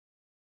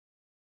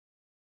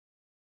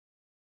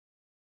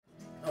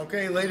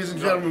Okay, ladies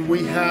and gentlemen,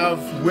 we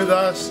have with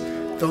us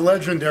the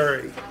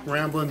legendary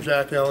Ramblin'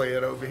 Jack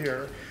Elliott over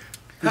here.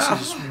 This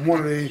is one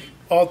of the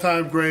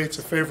all-time greats,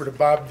 a favorite of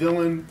Bob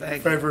Dylan, a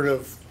favorite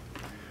of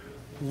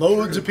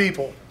loads of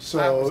people. So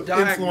I was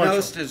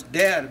diagnosed as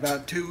dead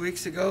about 2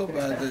 weeks ago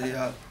by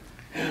the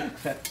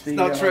It's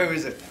not true,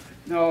 is it?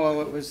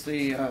 No, it was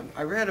the,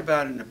 I read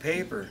about it in the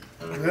paper.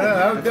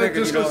 Yeah, that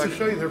just goes to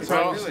show you they're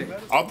probably.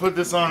 I'll put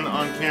this on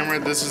camera.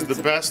 This is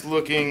the best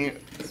looking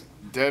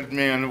dead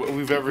man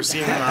we've ever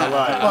seen in our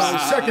lives. Well, the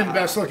second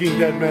best looking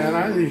dead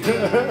man.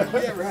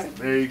 Yeah, right.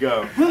 There you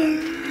go.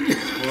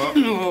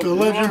 The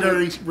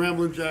legendary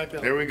Ramblin' Jack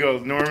Elliott. There we go.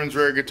 Norman's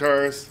rare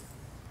guitarist.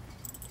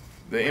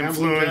 The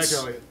Ramblin'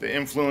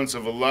 influence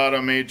of a lot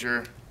of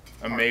major,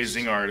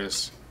 amazing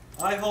artists.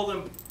 I hold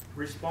him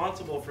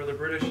responsible for the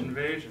British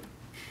invasion.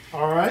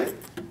 All right,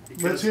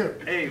 Because, let's hear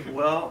it. Hey,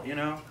 well, you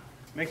know,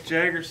 Mick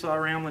Jagger saw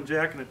Ramblin'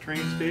 Jack in a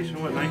train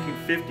station, what,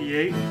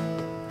 1958?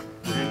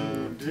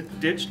 And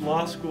ditched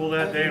law school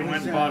that day and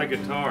went and bought a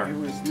guitar. It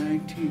was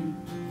 19.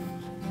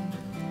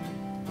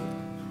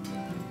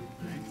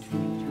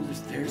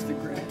 There's the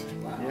graph.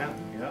 Wow.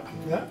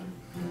 Yeah.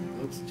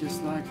 Looks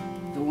just like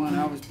the one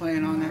I was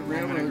playing on that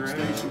railroad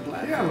station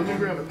platform. Yeah, let me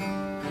grab it.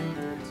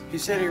 He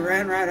said he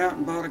ran right out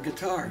and bought a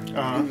guitar. He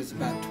was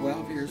about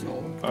 12 years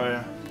old. Oh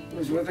yeah. He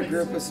was with a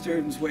group of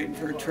students waiting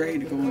for a train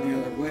to go the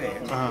other way.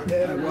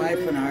 My wife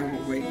and I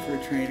were waiting for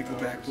a train to go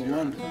back to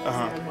London.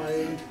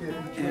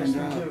 And,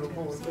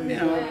 you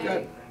know, I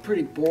got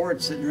pretty bored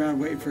sitting around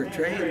waiting for a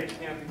train.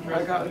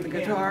 I got the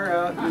guitar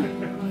out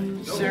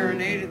and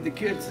serenaded the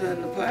kids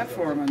on the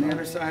platform on the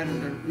other side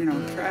of the,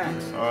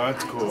 tracks. Oh,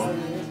 that's cool.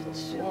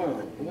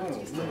 Whoa.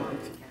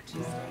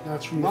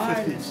 That's from the Mine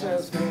 50s.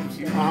 says,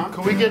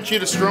 Can we get you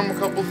to strum a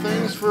couple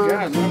things for?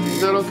 Yeah, I'd love to.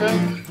 Is that okay?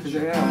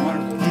 yeah,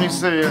 wonderful. Let me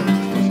see.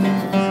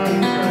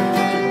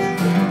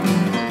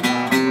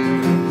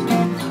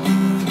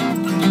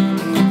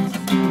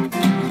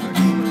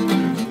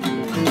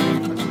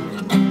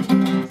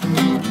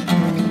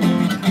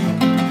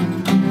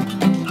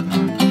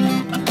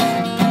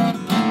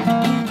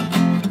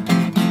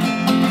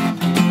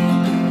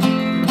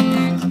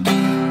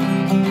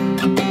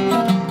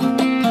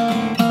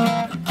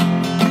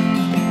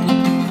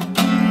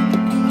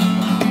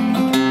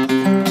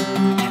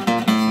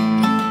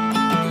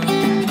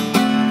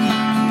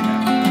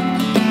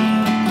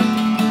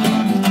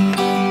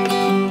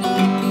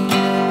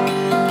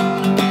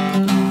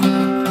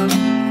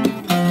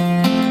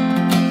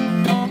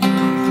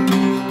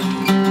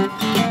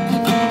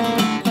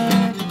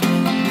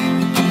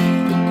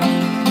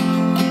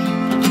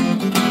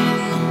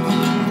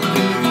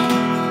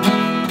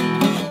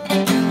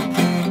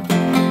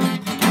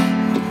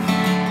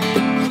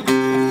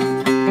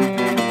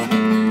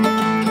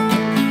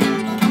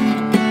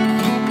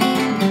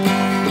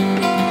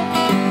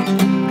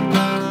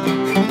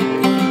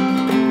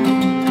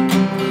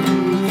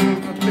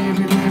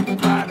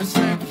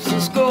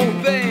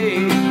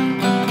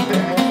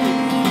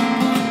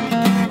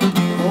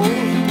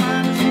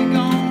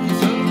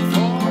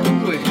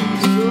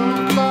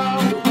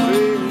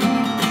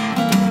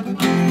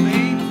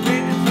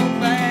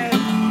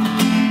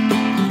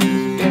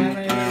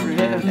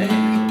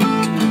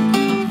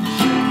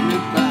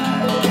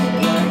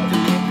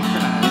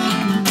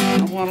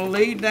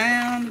 Lay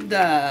down and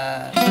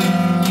die.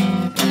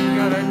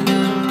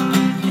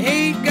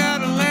 Ain't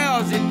got a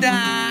lousy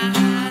dime.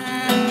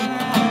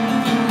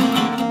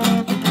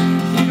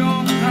 She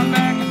don't come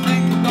back and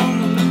think I'm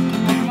gonna lose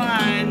my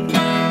mind.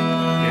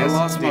 I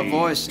lost my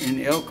voice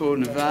in Elko,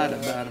 Nevada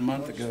about a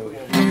month ago.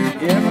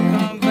 You ever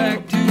come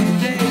back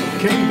Tuesday?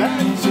 Came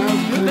back,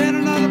 sounds good. Then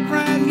another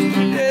brand new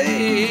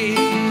day.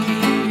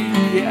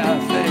 Yeah,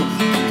 thanks.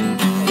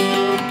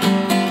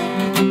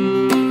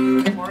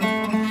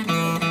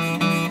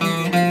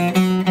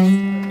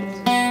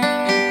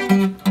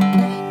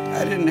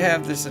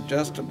 Have this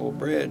adjustable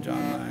bridge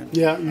on mine.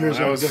 Yeah, yours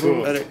That was different.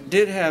 cool. But it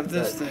did have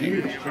this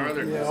thing.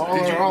 Yeah,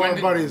 all our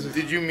buddies.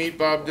 Did you meet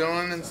Bob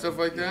Dylan and stuff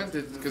like that?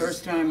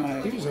 First time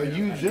I He was a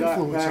huge got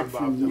influence on back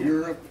Bob from Dylan.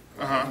 Europe.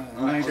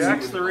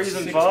 Jack's the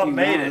reason Bob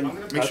made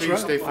it. Make sure you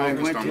stay I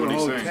focused went on to a what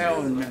he's hotel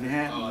saying. in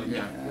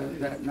Manhattan.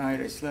 That night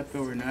I slept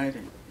overnight,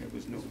 and it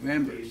was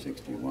November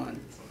 '61.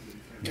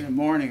 In the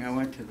morning I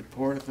went to the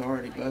Port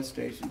Authority bus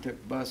station, took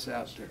a bus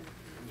out to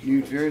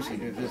New Jersey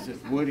to visit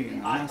Woody in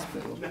the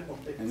hospital,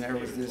 and there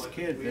was this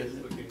kid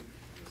visiting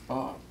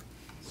Bob.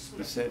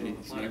 He said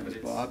his name was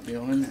Bob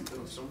Dylan, and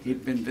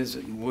he'd been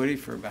visiting Woody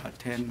for about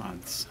 10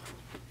 months.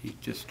 He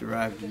just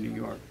arrived in New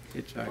York,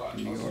 hitchhiked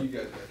to New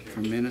York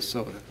from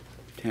Minnesota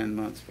 10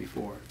 months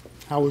before.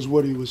 How was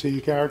Woody? Was he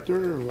a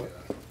character or what?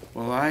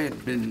 Well, I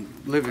had been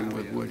living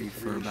with Woody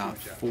for about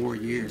 4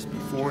 years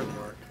before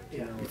that,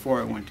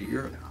 before I went to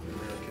Europe.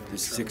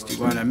 This is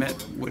 '61. I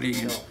met Woody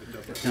in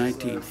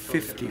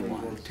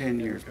 1951, 10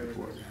 years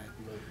before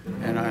that.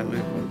 And I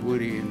lived with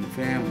Woody and the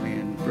family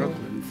in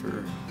Brooklyn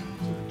for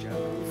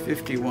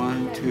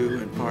 51, 2,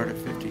 and part of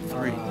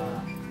 53.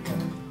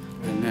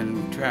 and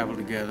then we traveled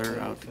together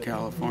out to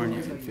California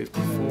in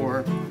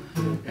 '54,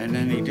 and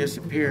then he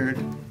disappeared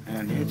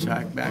and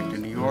hitchhiked back to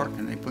New York,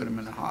 and they put him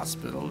in a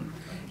hospital. And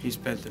he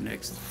spent the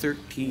next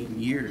 13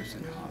 years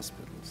in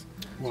hospitals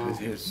with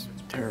his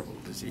terrible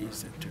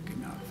disease that took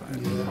him out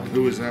finally.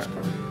 Who was that?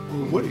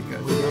 Woody He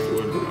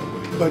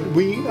But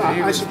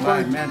I was my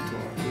suppose, mentor.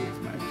 He was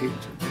my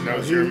teacher. That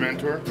was your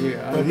mentor?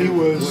 Yeah, but he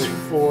was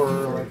for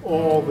like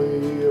all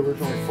the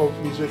original folk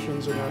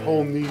musicians and that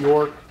whole New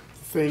York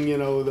thing, you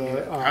know,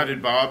 the. How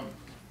did Bob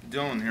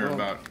Dylan hear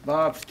about?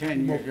 Bob's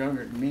 10 years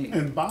younger than me.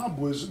 And Bob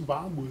was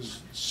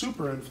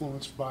super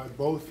influenced by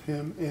both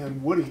him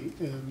and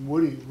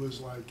Woody was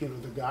like, you know,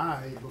 the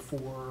guy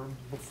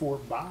before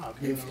Bob,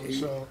 you know.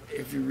 So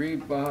If you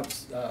read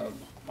Bob's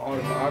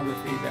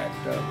autobiography, that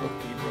book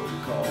he wrote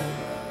called.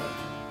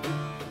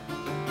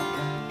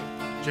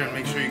 Jen,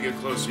 make sure you get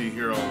close so you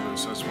hear all of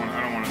this.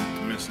 I don't want to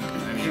miss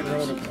any He of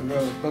wrote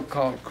this. a book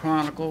called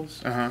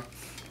Chronicles. Uh-huh.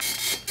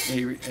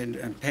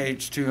 And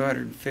page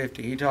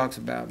 250, he talks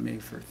about me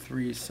for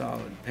 3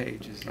 solid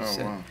pages. He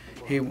said wow.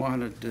 he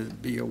wanted to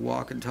be a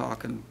walking,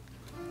 talking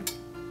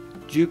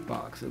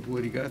jukebox of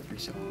Woody Guthrie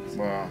songs.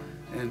 Wow.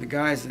 And the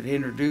guys that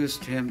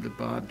introduced him to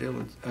Bob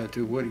Dylan,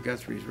 to Woody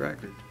Guthrie's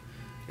record,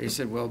 they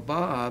said, "Well,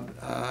 Bob,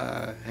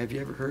 have you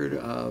ever heard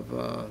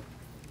of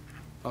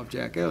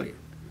Jack Elliott?"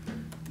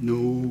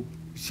 "No."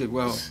 He said,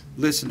 "Well,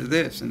 listen to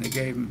this," and they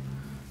gave him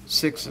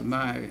 6 of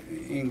my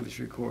English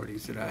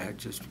recordings that I had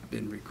just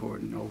been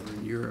recording over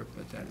in Europe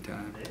at that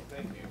time.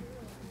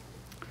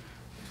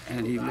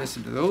 And he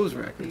listened to those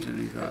records and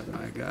he thought,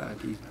 my God,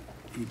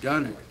 he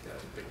done it.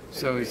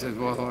 So he said,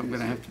 well, I'm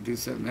going to have to do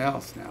something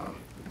else now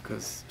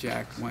because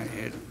Jack went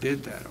ahead and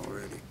did that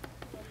already.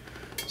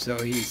 So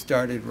he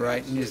started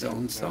writing his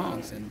own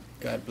songs, and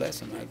God bless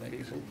him, I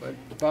think. But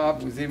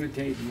Bob was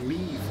imitating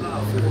me for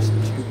the first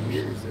 2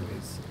 years of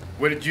his.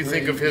 What did you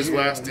think of his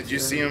last? Did you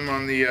see him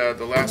on the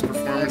last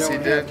performance he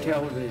did?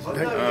 Television.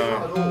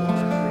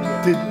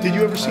 did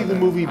you ever see the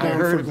movie I Bound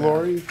heard for about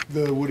Glory?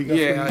 The Woody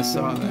Guthrie? Yeah, I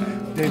saw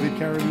that. David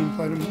Carradine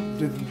played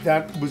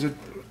him. Was it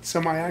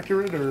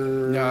semi-accurate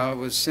or? No, it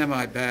was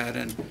semi-bad,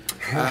 and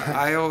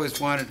I always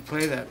wanted to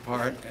play that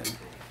part, and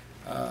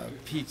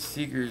Pete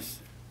Seeger's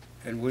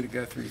and Woody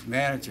Guthrie's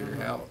manager,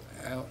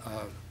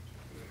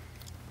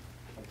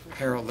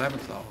 Harold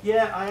Leventhal,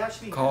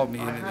 called me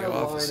into the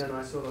office.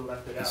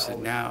 He said,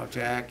 now,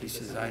 Jack, he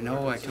says, I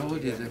know I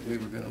told you that we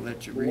were going to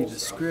let you read the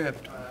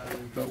script,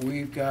 but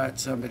we've got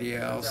somebody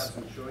else,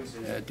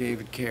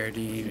 David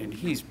Carradine, and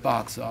he's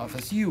box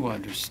office. You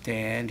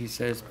understand, he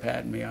says,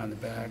 patting me on the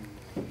back.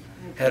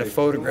 Had a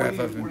photograph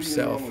of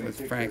himself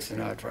with Frank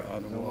Sinatra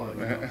on the wall.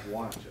 You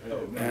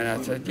know? And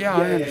I said, yeah,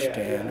 I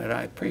understand, and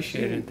I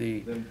appreciated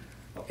the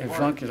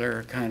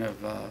avuncular kind of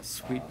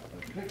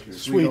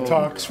Sweet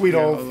talk, sweet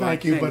old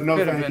thank you, but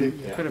no thank you.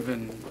 Could have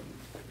been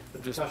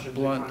just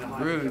blunt and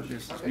rude.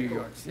 This is New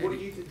York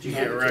City.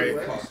 Yeah, right.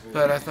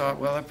 But I thought,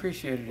 well, I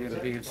appreciated him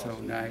being so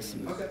nice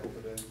and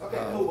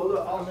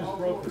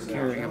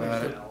caring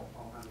about it.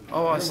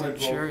 Oh, I said,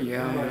 sure,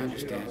 yeah, I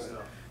understand.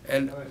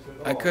 And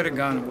I could have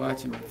gone and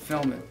watched him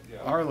film it.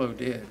 Arlo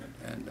did,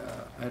 and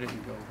I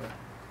didn't go. But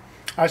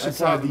I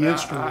supplied the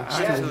instruments.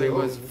 I actually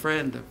was a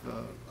friend of,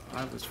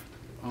 I was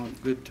on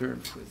good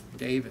terms with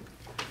David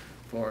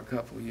for a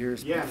couple of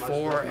years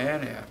before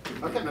and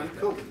after. Okay, man,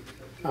 cool.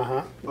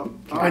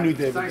 I knew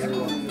David very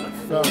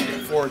well.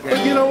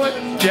 But you know what?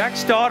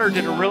 Jack's daughter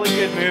did a really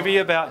good movie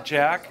about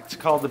Jack. It's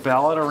called The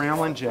Ballad of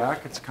Ramblin'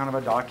 Jack. It's kind of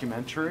a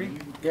documentary.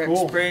 Yeah, it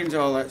explains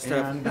all that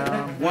stuff.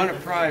 And, won a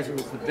prize. It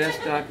was the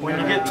best documentary. When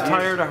you get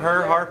tired of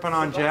her harping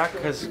on Jack,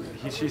 because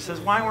she says,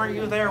 "Why weren't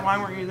you there? Why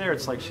weren't you there?"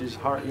 It's like she's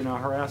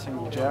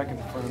harassing Jack in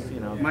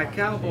front. My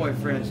cowboy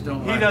friends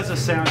don't. He does a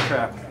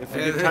soundtrack. If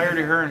you get tired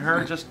of hearing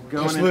her, just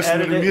go in and listen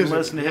to edit the it and music.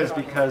 listen to his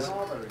because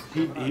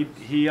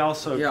he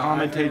also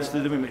commentates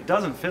through the movie. It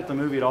doesn't fit the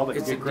movie at all, but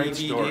it's a great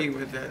DVD story.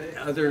 with that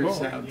other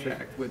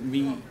soundtrack with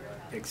me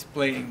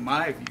explaining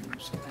my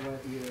views.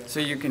 So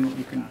you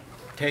can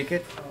take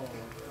it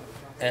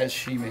as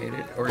she made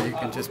it, or you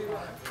can just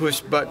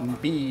push button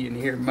B and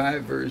hear my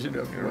version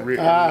of it.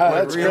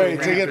 That's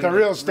great to get the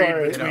real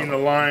story. Between the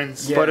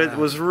lines. But it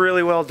was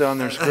really well done.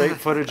 There's great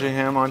footage of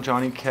him on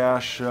Johnny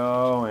Cash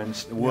show and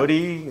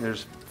Woody.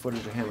 There's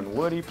footage of him and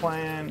Woody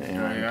playing,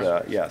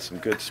 and some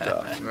good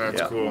stuff.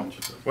 That's cool.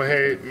 Well,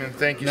 hey, man,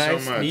 thank you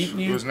Nice so much. meeting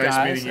you It was nice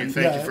guys, meeting you. and-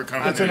 Thank you for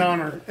coming. It's an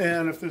honor.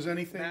 And if there's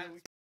anything.